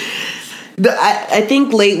 Like, I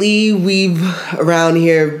think lately around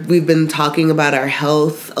here, we've been talking about our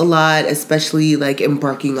health a lot, especially like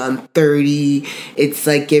embarking on 30. It's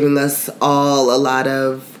like giving us all a lot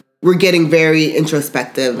of, we're getting very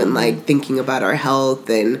introspective and like thinking about our health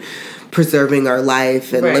and preserving our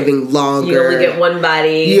life and living longer. You only get one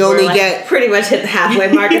body. You only We're, get pretty much hit the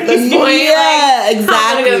halfway mark at this point. Yeah, like, exactly.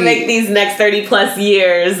 How am I going to make these next 30 plus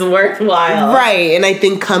years worthwhile? Right. And I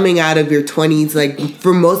think coming out of your 20s, like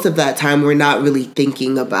for most of that time, we're not really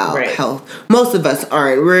thinking about health. Most of us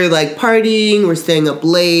aren't. We're like partying, we're staying up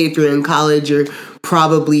late. If you're in college, you're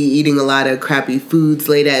probably eating a lot of crappy foods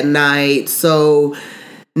late at night. So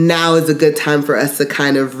now is a good time for us to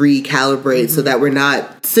kind of recalibrate so that we're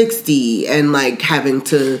not 60 and like having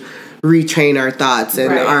to retrain our thoughts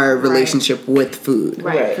and our relationship with food.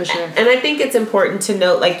 Right, for sure. And I think it's important to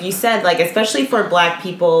note, like you said, like especially for Black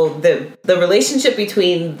people, the relationship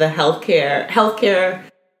between the healthcare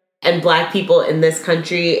and Black people in this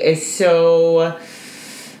country is so...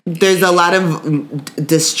 There's a lot of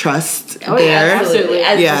distrust there. Yeah, absolutely.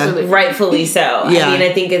 Absolutely. Rightfully so. Yeah. I mean,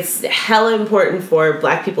 I think it's hella important for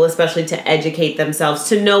Black people, especially to educate themselves,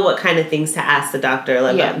 to know what kind of things to ask the doctor,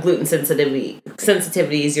 like gluten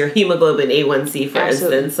sensitivities, your hemoglobin A1C, for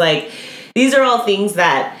instance. Like, these are all things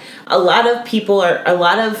that a lot of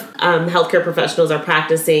healthcare professionals are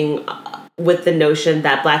practicing with the notion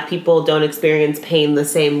that Black people don't experience pain the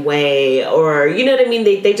same way, or, you know what I mean?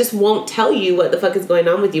 They just won't tell you what the fuck is going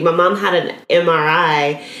on with you. My mom had an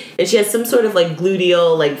MRI, and she has some sort of, like,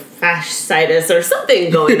 gluteal, like, fasciitis or something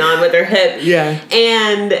going on with her hip. Yeah.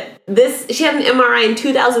 And she had an MRI in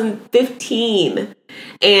 2015.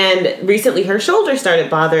 And recently her shoulder started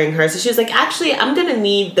bothering her. So she was like, actually, I'm going to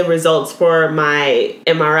need the results for my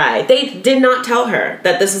MRI. They did not tell her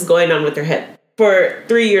that this is going on with her hip. For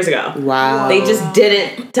 3 years ago. Wow. They just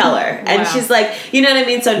didn't tell her. And she's like, you know what I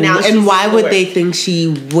mean? So now and why would they think she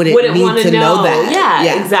wouldn't need to know that?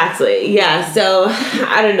 Yeah, exactly. Yeah. So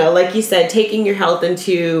I don't know. Like you said, taking your health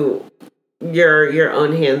into your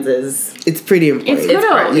own hands it's pretty important. It's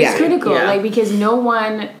critical. Yeah. It's critical. Yeah. Like, because no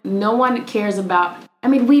one cares about, I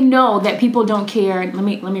mean, we know that people don't care. Let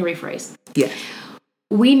me rephrase. Yeah.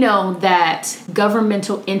 We know that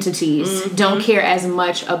governmental entities don't care as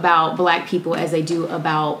much about Black people as they do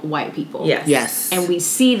about white people. Yes. And we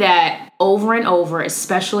see that over and over,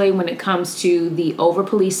 especially when it comes to the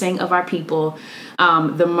over-policing of our people,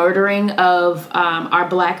 the murdering of our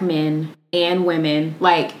Black men and women.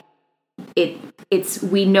 Like,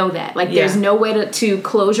 we know that. Like, there's no way to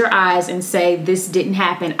close your eyes and say, this didn't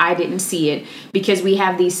happen, I didn't see it, because we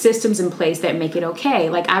have these systems in place that make it okay.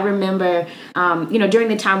 Like, I remember, during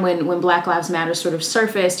the time when Black Lives Matter sort of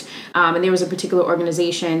surfaced, and there was a particular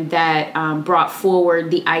organization that brought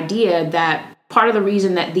forward the idea that part of the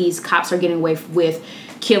reason that these cops are getting away with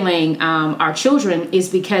killing our children is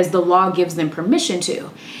because the law gives them permission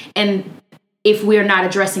to. And if we're not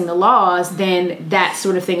addressing the laws, then that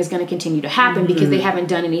sort of thing is going to continue to happen because they haven't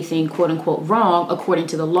done anything, quote unquote, wrong according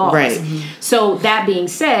to the laws. Right. So that being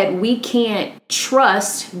said, we can't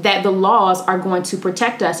trust that the laws are going to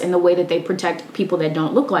protect us in the way that they protect people that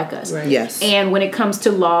don't look like us. Right. Yes. And when it comes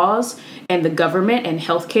to laws and the government and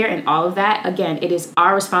healthcare and all of that, again, it is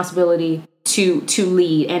our responsibility to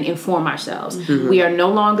lead and inform ourselves. We are no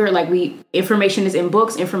longer information is in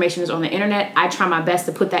books, information is on the internet. I try my best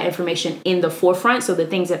to put that information in the forefront. So the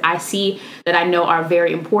things that I see that I know are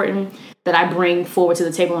very important, that I bring forward to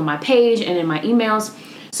the table on my page and in my emails.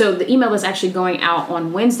 So the email that's actually going out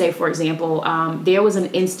on Wednesday, for example, there was an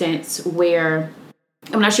instance where,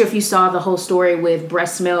 I'm not sure if you saw the whole story with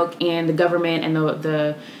breast milk and the government and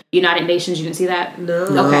the United Nations. You didn't see that? No.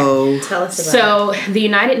 Okay. Tell us about it. So the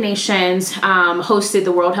United Nations hosted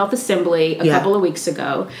the World Health Assembly a couple of weeks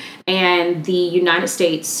ago, and the United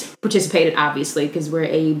States participated, obviously, because we're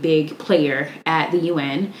a big player at the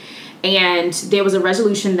UN. And there was a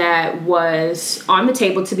resolution that was on the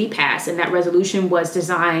table to be passed, and that resolution was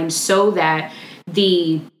designed so that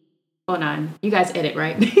hold on, you guys edit,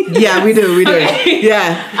 right? Yeah, we do. Okay.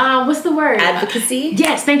 Yeah. What's the word? Advocacy?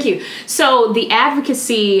 Yes, thank you. So the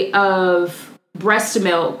advocacy of breast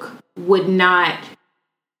milk would not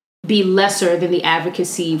be lesser than the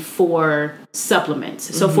advocacy for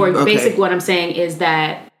supplements. So for basic, what I'm saying is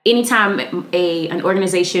that anytime an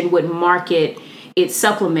organization would market its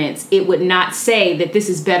supplements, it would not say that this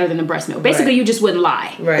is better than the breast milk. Basically, you just wouldn't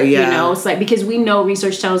lie. Right. Yeah. You know, it's like, because we know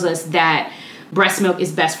research tells us that breast milk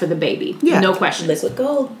is best for the baby. Yeah. No question. Liquid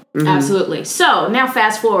gold. Absolutely. So now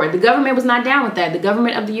fast forward. The government was not down with that. The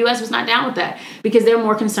government of the U.S. was not down with that because they're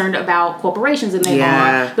more concerned about corporations than they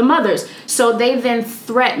are the mothers. So they then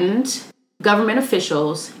threatened government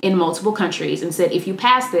officials in multiple countries and said, if you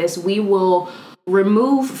pass this, we will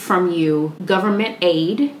remove from you government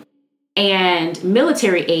aid and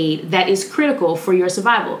military aid that is critical for your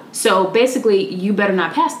survival. So basically, you better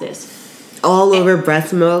not pass this. All over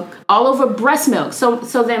breast milk? All over breast milk. So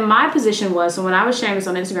then my position was, so when I was sharing this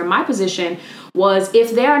on Instagram, my position was,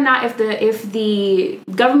 if the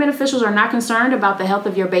government officials are not concerned about the health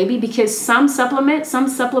of your baby, because some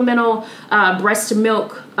supplemental breast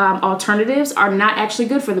milk alternatives are not actually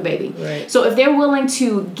good for the baby. Right. So if they're willing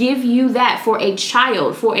to give you that for a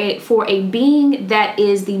child, for a being that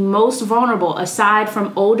is the most vulnerable aside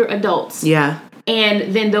from older adults. Yeah.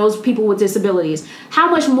 And then those people with disabilities, how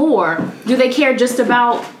much more do they care just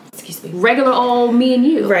about regular old me and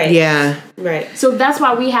you? Right. Yeah. Right. So that's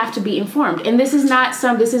why we have to be informed. And this isn't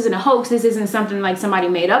a hoax. This isn't something like somebody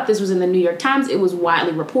made up. This was in the New York Times. It was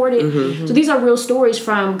widely reported. So these are real stories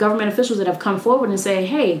from government officials that have come forward and say,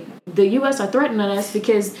 hey, the U.S. are threatening us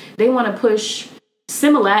because they want to push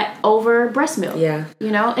Similac over breast milk. Yeah.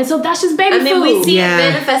 You know? And so that's just baby food. I mean, we see it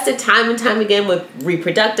manifested time and time again with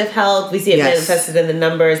reproductive health. We see it manifested in the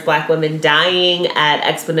numbers. Black women dying at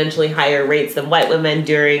exponentially higher rates than white women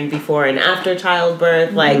during, before, and after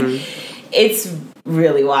childbirth. Like, it's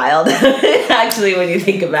really wild, actually, when you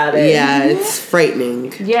think about it. Yeah, it's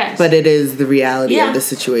frightening. Yes. But it is the reality of the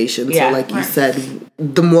situation. So like you said,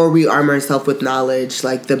 the more we arm ourselves with knowledge,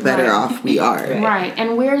 like the better off we are. Right.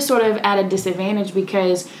 And we're sort of at a disadvantage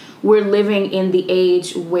because we're living in the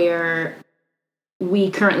age where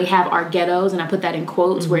we currently have our ghettos, and I put that in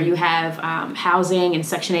quotes, where you have housing and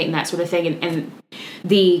Section 8 and that sort of thing. And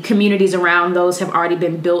the communities around those have already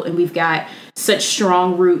been built, and we've got such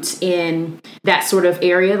strong roots in that sort of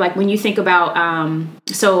area. Like when you think about,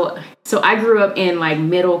 so I grew up in like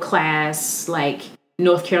middle class, like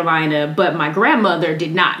North Carolina, but my grandmother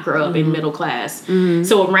did not grow up in middle class.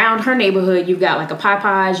 So around her neighborhood, you've got like a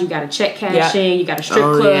Popeyes, you got a check cashing, you got a strip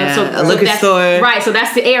club, a liquor store. Right, so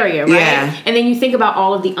that's the area, right? Yeah. And then you think about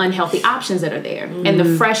all of the unhealthy options that are there. And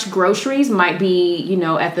the fresh groceries might be, you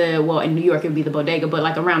know, in New York it would be the bodega, but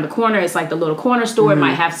like around the corner, it's like the little corner store. It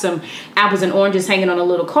might have some apples and oranges hanging on a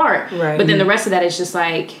little cart. Right. But then the rest of that is just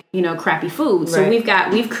like, you know, crappy food. So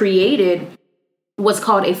we've created what's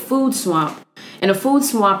called a food swamp. And a food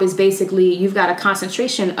swamp is basically, you've got a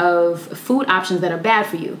concentration of food options that are bad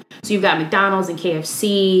for you. So you've got McDonald's and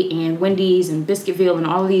KFC and Wendy's and Biscuitville and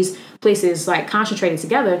all of these places like concentrated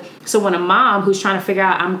together. So when a mom who's trying to figure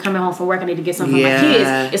out, I'm coming home from work, I need to get something for my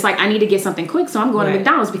kids, it's like, I need to get something quick, so I'm going to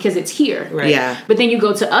McDonald's because it's here. Right. Yeah. But then you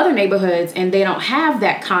go to other neighborhoods and they don't have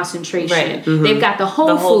that concentration. Right. They've got the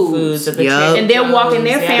Whole Foods. Of the And they're walking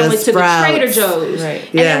their families to the Trader Joe's. Right.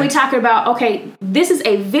 And then we're talking about, okay, this is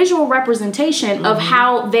a visual representation of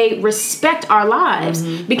how they respect our lives,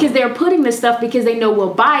 because they're putting this stuff because they know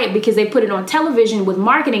we'll buy it, because they put it on television with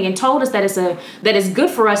marketing and told us that it's good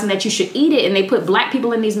for us and that you should eat it, and they put black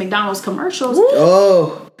people in these McDonald's commercials.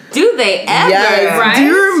 Oh. Do they ever? Yes. Right? Do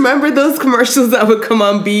you remember those commercials that would come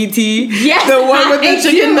on BET? Yes, the one with the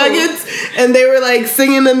chicken nuggets, and they were like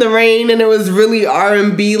singing in the rain, and it was really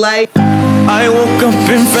R&B like. I woke up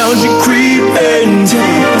and found you creeping.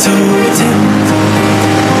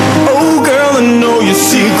 Oh girl, I know your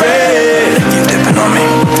secret. You dipping on me.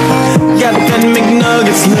 Got that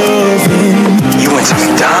McNuggets loving.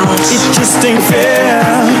 just ain't fair.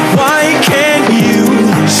 Why can't you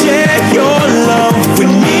share your love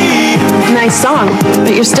with me? Nice song,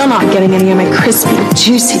 but you're still not getting any of my crispy,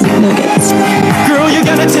 juicy nuggets. Girl, you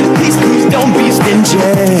got a 10-piece, please don't be stingy.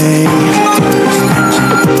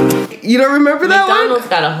 You don't remember that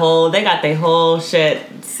McDonald's they got their whole shit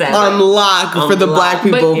set one? Unlock for the black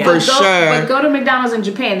people, for sure. But go to McDonald's in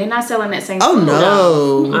Japan. They're not selling that same Oh, food.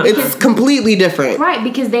 no. It's completely different. Right,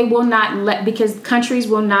 because they will not because countries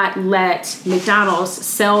will not let McDonald's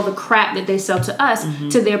sell the crap that they sell to us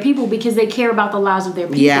to their people because they care about the lives of their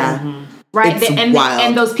people. Yeah. Right, It's wild.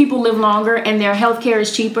 And those people live longer, and their health care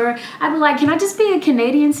is cheaper. I'd be like, can I just be a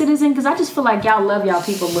Canadian citizen? Because I just feel like y'all love y'all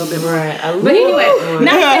people a little bit more. Right. But anyway,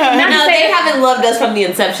 not They haven't loved us from the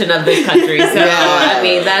inception of this country, so I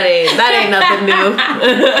mean that ain't nothing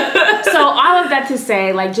new. So all of that to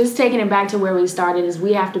say, like, just taking it back to where we started is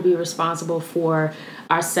we have to be responsible for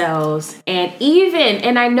ourselves. And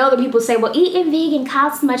I know that people say, well, eating vegan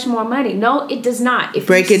costs much more money. No, it does not.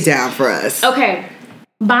 Break it down for us. Okay.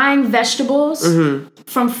 Buying vegetables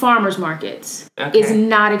from farmers markets is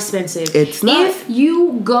not expensive. It's not. If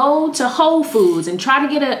you go to Whole Foods and try to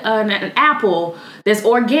get an apple that's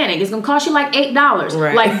organic, it's going to cost you like $8.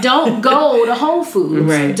 Right. Like, don't go to Whole Foods.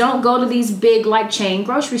 Right. Don't go to these big, like, chain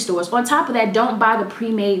grocery stores. On top of that, don't buy the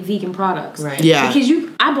pre-made vegan products. Right. Yeah. Because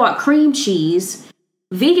I bought cream cheese.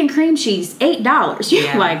 Vegan cream cheese, $8.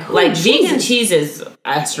 You're like vegan cheese is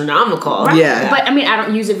astronomical. Right? Yeah. But I mean, I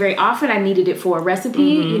don't use it very often. I needed it for a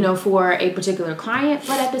recipe, for a particular client.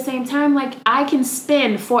 But at the same time, like, I can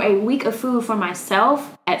spend for a week of food for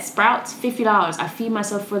myself at Sprouts $50. I feed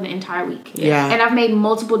myself for the entire week. Yeah. And I've made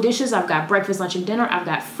multiple dishes. I've got breakfast, lunch, and dinner. I've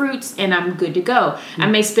got fruits, and I'm good to go. I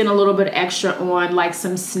may spend a little bit extra on like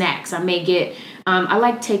some snacks. I may get. I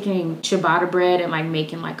like taking ciabatta bread and like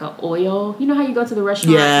making like a oil. You know how you go to the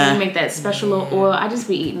restaurant and you make that special little oil? I just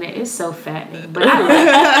be eating it. It's so fattening, but I love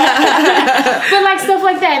it. But like stuff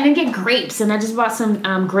like that, and then get grapes. And I just bought some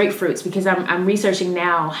grapefruits because I'm researching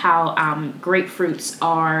now how grapefruits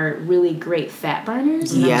are really great fat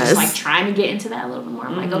burners. And I'm just like trying to get into that a little bit more.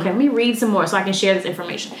 I'm like, okay, let me read some more so I can share this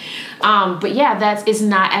information. But yeah, it's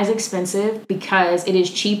not as expensive because it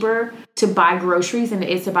is cheaper to buy groceries than it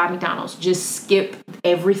is to buy McDonald's. Just skip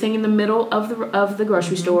everything in the middle of the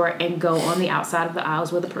grocery store and go on the outside of the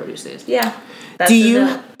aisles where the produce is. Yeah.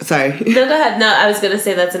 Sorry. No, go ahead. No, I was going to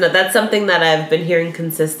say that's something that I've been hearing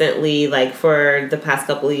consistently, like, for the past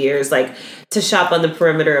couple of years, like, to shop on the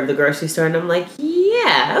perimeter of the grocery store. And I'm like,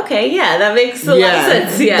 that makes a lot of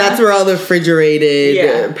sense. Yeah. That's where all the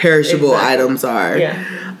refrigerated, perishable items are.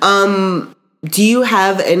 Yeah. Do you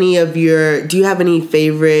have any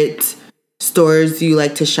favorite stores you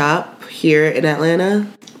like to shop here in Atlanta?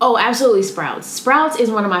 Oh, absolutely, Sprouts. Sprouts is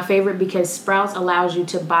one of my favorite because Sprouts allows you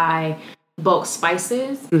to buy bulk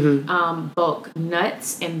spices, bulk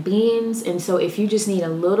nuts and beans. And so if you just need a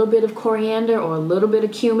little bit of coriander or a little bit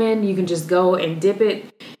of cumin, you can just go and dip your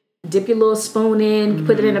little spoon in,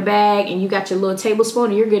 put it in a bag, and you got your little tablespoon,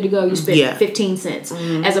 and you're good to go. You spend 15 cents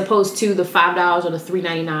as opposed to the $5 or the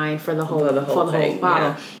 $3.99 for the whole bottle.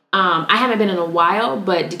 Yeah. I haven't been in a while,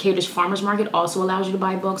 but Decatur's Farmers Market also allows you to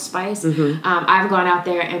buy bulk spice. I've gone out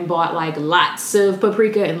there and bought like lots of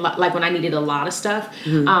paprika and like when I needed a lot of stuff.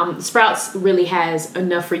 Sprouts really has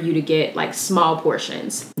enough for you to get like small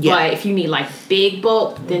portions. But if you need like big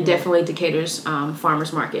bulk, then definitely Decatur's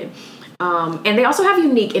Farmers Market. And they also have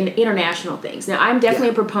unique and international things. Now, I'm definitely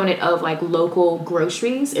a proponent of like local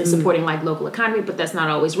groceries and supporting like local economy, but that's not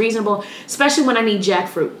always reasonable, especially when I need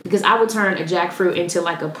jackfruit, because I would turn a jackfruit into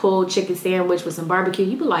like a pulled chicken sandwich with some barbecue.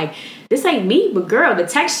 You'd be like, this ain't meat, but girl, the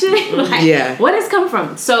texture, like, where does it come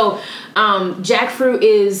from? So, jackfruit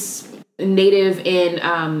is native in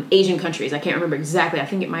Asian countries. I can't remember exactly. I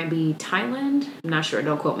think it might be Thailand. I'm not sure.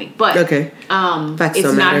 Don't quote me. But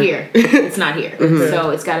it's not here. It's not here.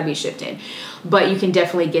 So it's got to be shipped in. But you can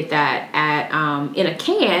definitely get that at in a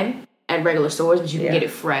can at regular stores, but you can get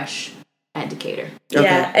it fresh at Decatur.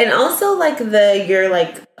 Yeah, and also like your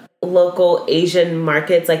like local Asian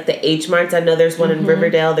markets, like the H Marts. I know there's one in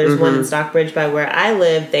Riverdale. There's one in Stockbridge by where I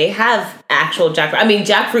live. They have actual jackfruit. I mean,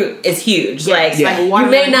 jackfruit is huge. Like you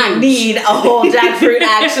may not need a whole jackfruit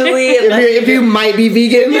actually. if you might be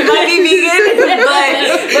vegan. You might be vegan,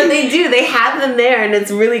 but they do. They have them there, and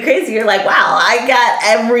it's really crazy. You're like, wow, I got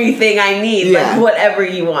everything I need, like whatever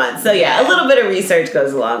you want. So a little bit of research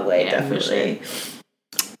goes a long way, definitely. For sure.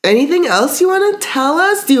 Anything else you want to tell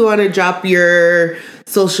us? Do you want to drop your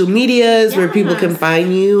social medias where people can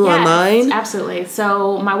find you online? Absolutely.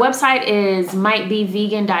 So my website is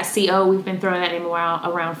mightbevegan.co. We've been throwing that name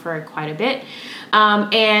around for quite a bit.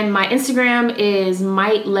 And my Instagram is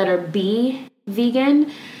mightletterb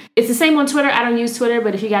vegan. It's the same on Twitter. I don't use Twitter,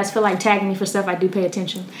 but if you guys feel like tagging me for stuff, I do pay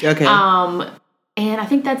attention. Okay. And I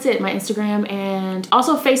think that's it. My Instagram and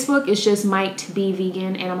also Facebook is just Might Be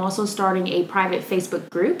Vegan. And I'm also starting a private Facebook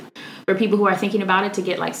group for people who are thinking about it to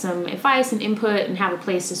get like some advice and input and have a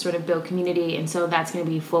place to sort of build community. And so that's going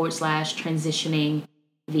to be /transitioning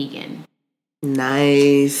vegan.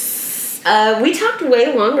 Nice. We talked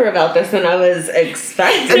way longer about this than I was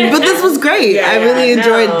expecting. But this was great. I really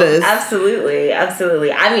enjoyed this. Absolutely.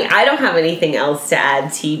 I mean, I don't have anything else to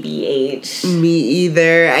add, TBH. Me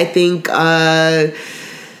either. I think,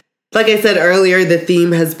 like I said earlier, the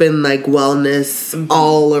theme has been like wellness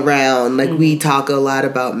all around. Like we talk a lot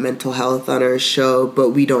about mental health on our show,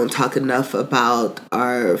 but we don't talk enough about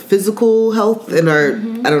our physical health and our,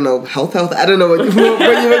 I don't know, health. I don't know what you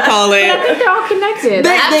would call it. But I think they're all connected.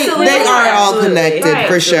 They are all connected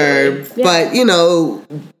for sure. Yeah. But, you know,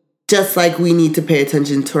 just like we need to pay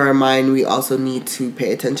attention to our mind, we also need to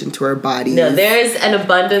pay attention to our bodies. No, there's an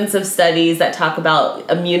abundance of studies that talk about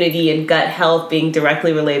immunity and gut health being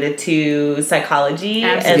directly related to psychology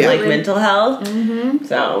and like mental health.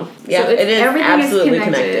 So, yeah, it is absolutely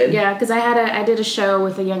connected. Yeah, because I did a show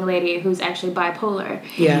with a young lady who's actually bipolar.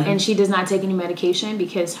 Yeah. And she does not take any medication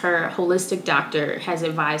because her holistic doctor has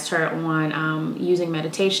advised her on using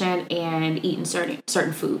meditation and eating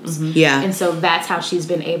certain foods. Yeah. And so that's how she's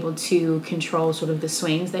been able to control sort of the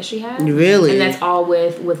swings that she has. Really? And that's all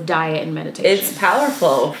with diet and meditation. It's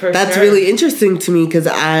powerful, for That's sure. really interesting to me because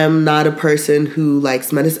I'm not a person who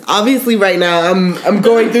likes medicine. Obviously, right now I'm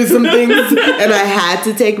going through some things and I had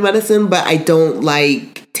to take medicine, but I don't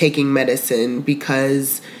like taking medicine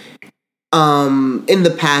because in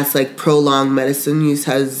the past, like prolonged medicine use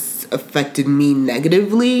has affected me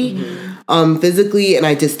negatively. Physically, and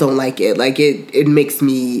I just don't like it. Like it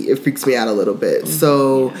freaks me out a little bit.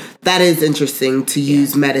 So that is interesting to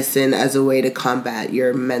use medicine as a way to combat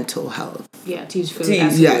your mental health. Yeah, to use food. To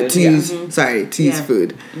use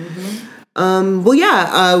food.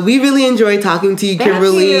 We really enjoyed talking to you,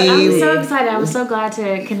 Kimberly. I'm so excited. I was so glad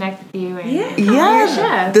to connect with you.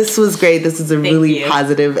 And this was great. This was a really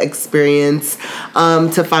positive experience.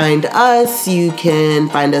 To find us, you can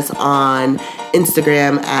find us on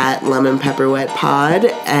Instagram at Lemon Pepper Wet Pod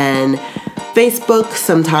and Facebook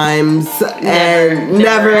sometimes.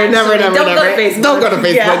 Never. Don't go to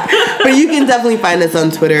Facebook. Yeah. But you can definitely find us on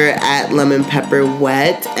Twitter at Lemon Pepper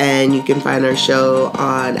Wet, and you can find our show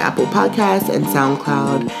on Apple Podcasts and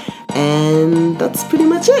SoundCloud. And that's pretty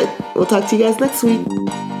much it. We'll talk to you guys next week.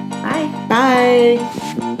 Bye. Bye.